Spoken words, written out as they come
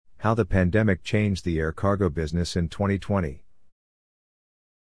How the pandemic changed the air cargo business in 2020.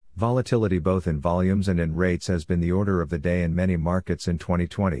 Volatility both in volumes and in rates has been the order of the day in many markets in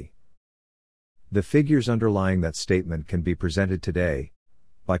 2020. The figures underlying that statement can be presented today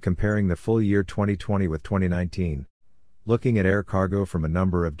by comparing the full year 2020 with 2019, looking at air cargo from a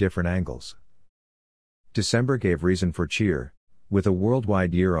number of different angles. December gave reason for cheer, with a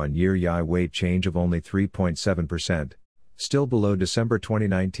worldwide year-on-year YI weight change of only 3.7%, still below December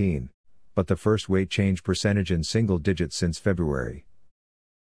 2019, but the first weight change percentage in single digits since February.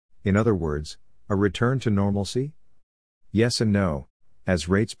 In other words, a return to normalcy? Yes and no, as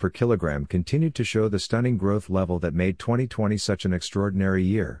rates per kilogram continued to show the stunning growth level that made 2020 such an extraordinary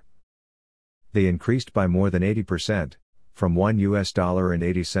year. They increased by more than 80%, from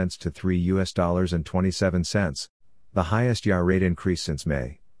 $1.80 to $3.27, the highest YI rate increase since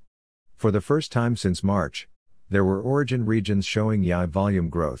May. For the first time since March, there were origin regions showing YI volume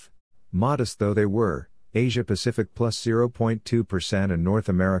growth, modest though they were, Asia Pacific plus 0.2% and North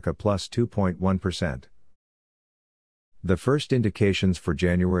America plus 2.1%. The first indications for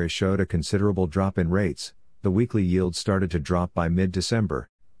January showed a considerable drop in rates. The weekly yields started to drop by mid-December,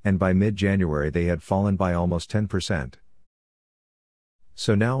 and by mid-January they had fallen by almost 10%.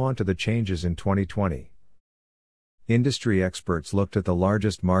 So now on to the changes in 2020. Industry experts looked at the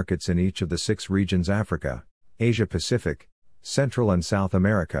largest markets in each of the 6 regions: Africa, Asia Pacific, Central and South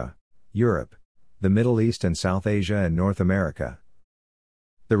America, Europe, the Middle East and South Asia and North America.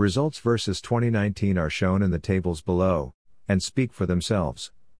 The results versus 2019 are shown in the tables below, and speak for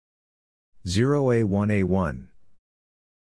themselves. 0A1A1